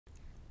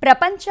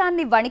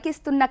ప్రపంచాన్ని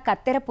వణికిస్తున్న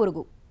కత్తెర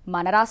పురుగు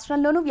మన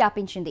రాష్ట్రంలోనూ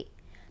వ్యాపించింది.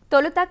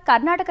 తొలుత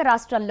కర్ణాటక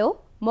రాష్ట్రంలో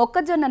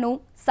మొక్కజొన్నను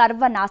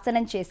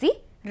సర్వనాశనం చేసి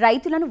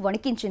రైతులను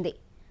వణికించింది.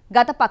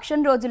 గత పక్షం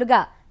రోజులుగా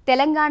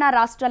తెలంగాణ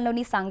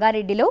రాష్ట్రంలోని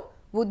సంగారెడ్డిలో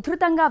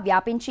ఉధృతంగా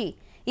వ్యాపించి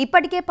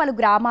ఇప్పటికే పలు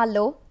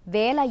గ్రామాల్లో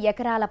వేల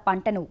ఎకరాల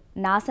పంటను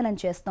నాశనం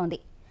చేస్తోంది.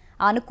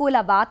 అనుకూల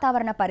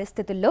వాతావరణ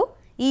పరిస్థితుల్లో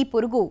ఈ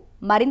పురుగు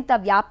మరింత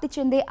వ్యాప్తి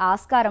చెందే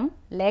ఆస్కారం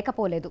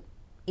లేకపోలేదు.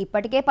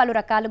 ఇప్పటికే పలు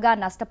రకాలుగా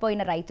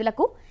నష్టపోయిన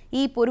రైతులకు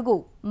ఈ పురుగు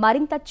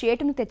మరింత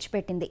చేటును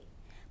తెచ్చిపెట్టింది.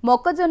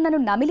 మొక్కజొన్నను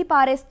నమిలి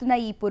పారేస్తున్న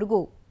ఈ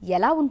పురుగు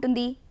ఎలా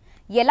ఉంటుంది?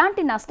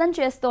 ఎలాంటి నష్టం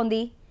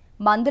చేస్తోంది?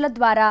 మందుల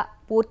ద్వారా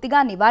పూర్తిగా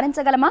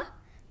నివారించగలమా?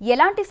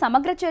 ఎలాంటి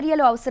సమగ్ర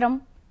చర్యలు అవసరం?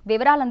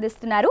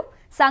 వివరాలందిస్తున్నారు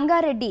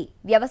సంగారెడ్డి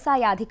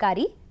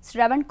వ్యవసాయాధికారి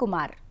శ్రవణ్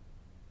కుమార్.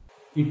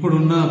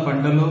 ఇప్పుడున్న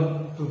పంటలో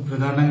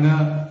ప్రధానంగా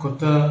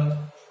కొత్త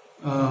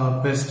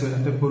పెస్ట్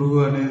అంటే పురుగు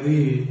అనేది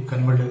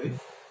కనబడేది.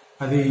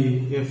 అది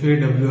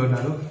FAW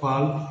అన్నారు,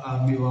 ఫాల్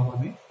ఆర్మీవామ్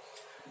అని.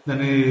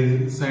 దాని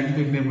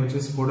సైంటిఫిక్ నేమ్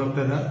వచ్చేసి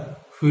స్పోడోప్టెరా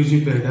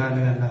ఫ్యూజిపెరిడా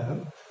అని అన్నారు.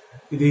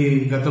 ఇది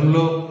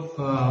గతంలో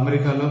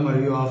అమెరికాలో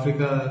మరియు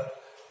ఆఫ్రికా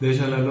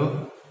దేశాలలో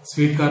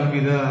స్వీట్ కార్న్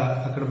మీద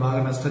అక్కడ బాగా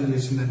నష్టం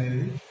చేసింది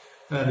అనేది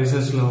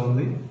రీసెర్చ్ లో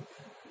ఉంది.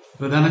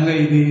 ప్రధానంగా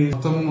ఇది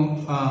మొత్తం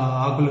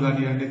ఆకులు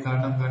కానివ్వండి,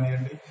 కాండం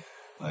కానివ్వండి,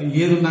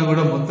 ఏది ఉన్నా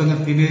కూడా మొత్తంగా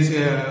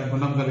తినేసే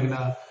గుణం కలిగిన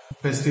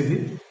పెస్ట్ ఇది.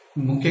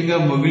 ముఖ్యంగా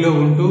మొగిలో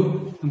ఉంటూ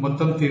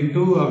మొత్తం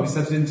తింటూ ఆ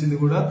విసర్జించింది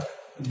కూడా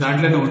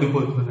దాంట్లోనే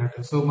ఉండిపోతుంది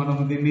అన్నట్టు. సో మనం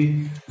దీన్ని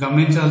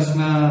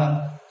గమనించాల్సిన,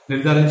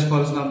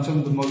 నిర్ధారించుకోవాల్సిన అంశం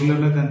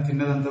మొగిలోనే దాన్ని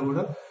తిన్నదంతా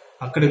కూడా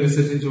అక్కడే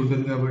విసర్జించి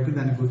ఉంటుంది కాబట్టి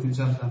దాన్ని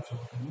గుర్తించాల్సిన అంశం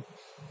ఉంటుంది.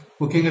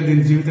 ముఖ్యంగా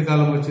దీని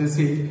జీవితకాలం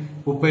వచ్చేసి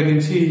 30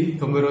 నుంచి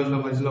 90 రోజుల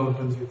మధ్యలో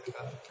ఉంటుంది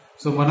జీవితకాలం.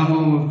 సో మనము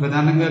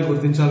ప్రధానంగా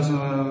గుర్తించాల్సిన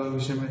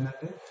విషయం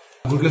ఏంటంటే,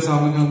 గుడ్ల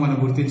సామూహికంగా మనం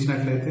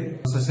గుర్తించినట్లయితే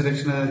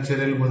సస్యరక్షణ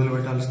చర్యలు మొదలు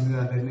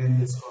పెట్టాల్సిందిగా నిర్ణయం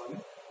చేసుకోవాలి.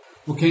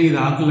 ముఖ్యంగా ఇది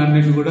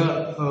ఆకులన్నింటినీ కూడా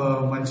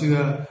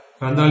మంచిగా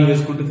రంధ్రాలు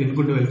చేసుకుంటూ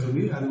తినుకుంటూ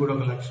వెళ్తుంది. అది కూడా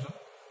ఒక లక్షణం,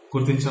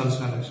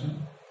 గుర్తించాల్సిన లక్షణం.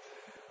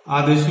 ఆ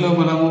దశలో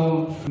మనము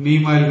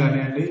నీమ్ ఆయిల్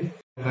కానివ్వండి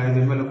 5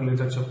 ml 1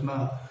 లీటర్ చొప్పున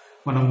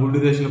మనం గుడ్డు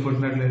దశలో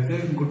కొట్టినట్లయితే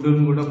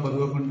గుడ్డును కూడా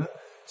పొదగకుండా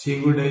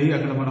చీగుడ్డు అయ్యి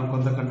అక్కడ మనం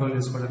కొంత కంట్రోల్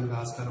చేసుకోవడానికి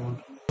ఆస్కారం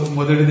ఉంటుంది.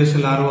 మొదటి దశ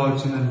లార్వా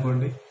వచ్చింది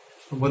అనుకోండి,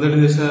 మొదటి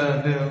దశ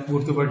అంటే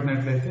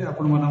గుర్తుపట్టినట్లయితే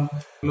అప్పుడు మనం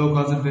లో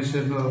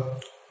కాన్సన్ట్రేషన్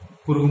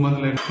పురుగు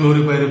మందులైన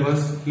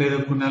క్లోరిపైరిపాస్ లేదా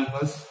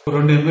కునాల్పాస్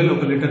 2 ml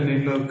 1 లీటర్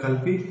నీటిలో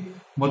కలిపి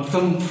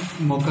మొత్తం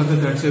మొక్కతో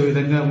తడిచే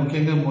విధంగా,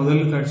 ముఖ్యంగా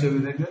మొదలు తడిచే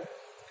విధంగా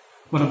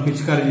మనం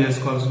పిచికారీ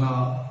చేసుకోవాల్సిన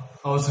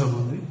అవసరం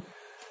ఉంది.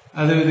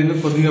 అదేవిధంగా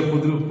కొద్దిగా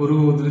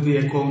పురుగు ఉధృతి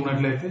ఎక్కువ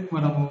ఉన్నట్లయితే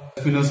మనము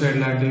స్పినోసైడ్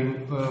లాంటి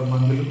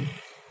మందులు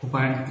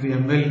 0.3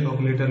 ml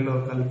 1 లీటర్లో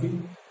కలిపి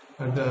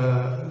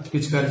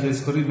పిచికారీ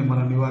చేసుకుని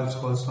మనం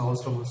నివారించుకోవాల్సిన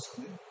అవసరం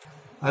వస్తుంది.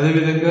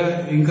 అదేవిధంగా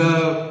ఇంకా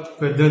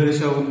పెద్ద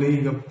దశ ఉంది,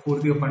 ఇక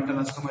పూర్తిగా పంట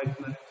నష్టం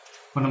అవుతుందని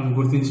మనం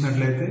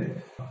గుర్తించినట్లయితే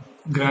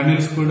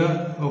గ్రాన్యూల్స్ కూడా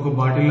ఒక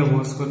బాటిల్లో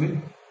పోసుకొని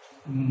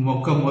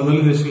మొక్క మొదలు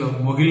దశలో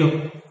మొగిలో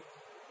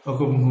ఒక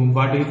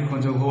బాటిల్కి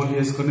కొంచెం హోల్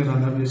చేసుకొని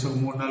రంధ్రం చేసి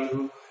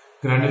 3-4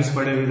 గ్రాన్యూల్స్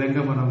పడే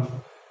విధంగా మనం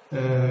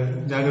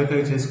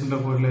జాగ్రత్తగా చేసుకుంటూ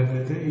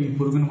పోయినట్లయితే ఈ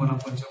పురుగును మనం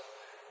కొంచెం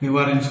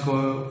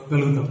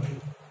నివారించుకోగలుగుతాం.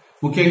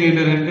 ముఖ్యంగా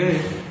ఏంటంటే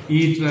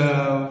ఈ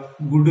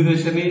గుడ్డు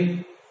దశని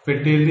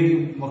పెట్టేది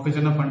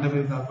మొక్కజొన్న పంట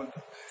మీద కాకుండా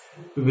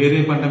వేరే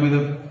పంట మీద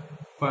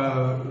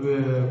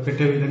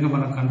పెట్టే విధంగా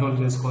మనం కంట్రోల్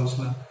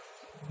చేసుకోవాల్సిన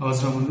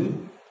అవసరం ఉంది.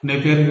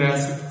 నెపియర్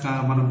గ్రాస్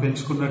మనం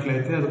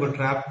పెంచుకున్నట్లయితే అది ఒక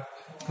ట్రాప్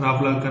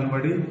క్రాప్ లాగా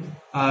కనబడి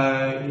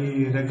ఈ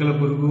రెక్కల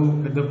పురుగు,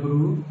 పెద్ద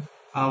పురుగు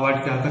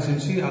వాటికి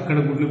ఆకర్షించి అక్కడ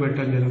గుడ్లు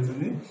పెట్టడం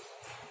జరుగుతుంది.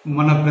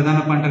 మన ప్రధాన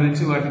పంట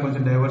నుంచి వాటిని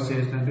కొంచెం డైవర్ట్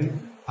చేసినట్టు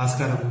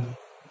ఆస్కారం ఉంది.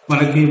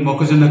 మనకి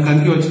మొక్కజొన్న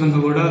కంకి వచ్చినాక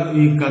కూడా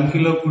ఈ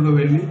కంకిలో కూడా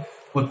వెళ్ళి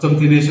మొత్తం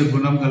తినేసే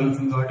గుణం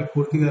కలుగుతుంది కాబట్టి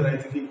పూర్తిగా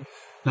రైతుకి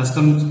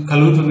నష్టం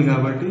కలుగుతుంది.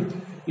 కాబట్టి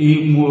ఈ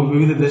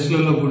వివిధ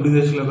దశలలో, గుడ్డు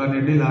దశలో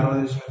కానివ్వండి, లార్వా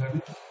దశలో కానీ,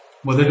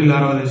 మొదటి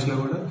లార్వా దశలో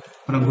కూడా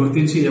మనం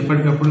గుర్తించి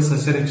ఎప్పటికప్పుడు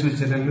సస్యరక్షణ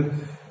చర్యలు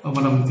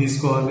మనం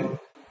తీసుకోవాలి.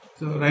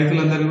 సో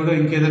రైతులందరూ కూడా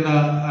ఇంకేదైనా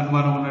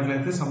అనుమానం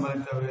ఉన్నట్లయితే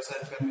సంబంధిత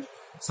వ్యవసాయాన్ని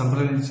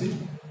సంప్రదించి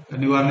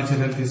నివారణ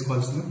చర్యలు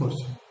తీసుకోవాల్సింది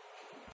కోరుచున్నాం.